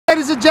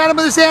and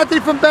gentlemen, this is Anthony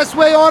from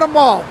BESTWAY Auto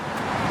Mall.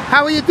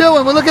 How are you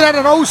doing? We're looking at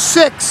an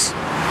 06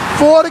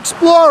 Ford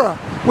Explorer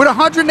with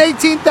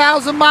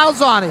 118,000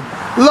 miles on it.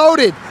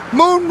 Loaded,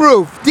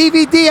 moonroof,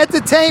 DVD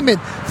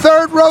entertainment,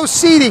 third row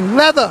seating,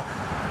 leather,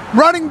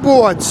 running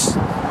boards,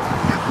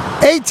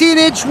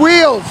 18-inch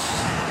wheels.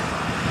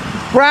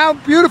 Brown,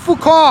 beautiful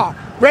car.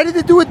 Ready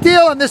to do a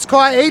deal on this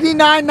car,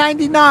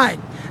 $89.99.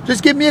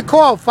 Just give me a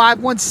call,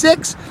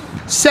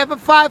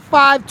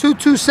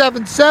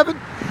 516-755-2277,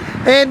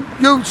 and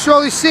you'll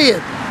surely see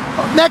it.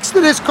 Next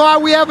to this car,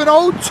 we have an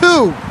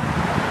 02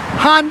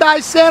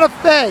 Hyundai Santa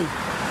Fe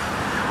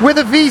with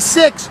a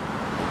V6.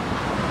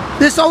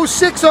 This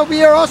 06 over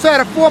here also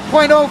had a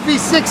 4.0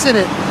 V6 in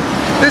it.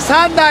 This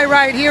Hyundai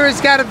right here has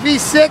got a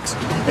V6.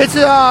 It's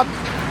a,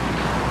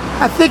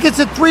 I think it's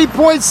a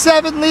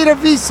 3.7 liter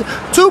V6,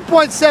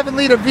 2.7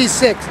 liter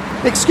V6.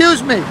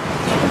 Excuse me.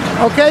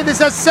 Okay, this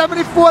has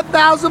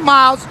 74,000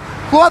 miles,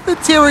 cloth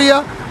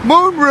interior,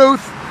 moonroof,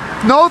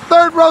 no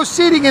third row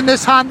seating in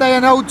this Hyundai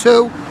and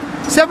 02.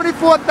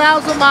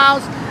 74,000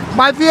 miles.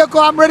 My vehicle,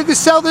 I'm ready to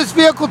sell this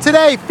vehicle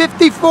today,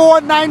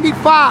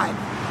 $54.95.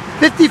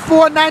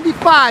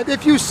 $54.95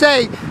 if you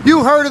say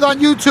you heard it on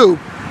YouTube.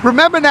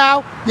 Remember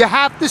now, you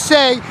have to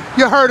say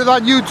you heard it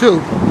on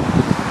YouTube.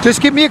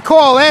 Just give me a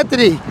call,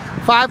 Anthony,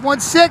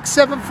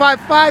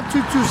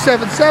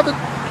 516-755-2277.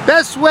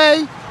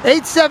 BESTWAY,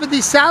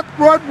 870 South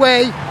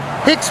Broadway,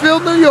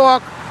 Hicksville, New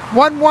York,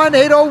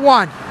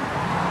 11801.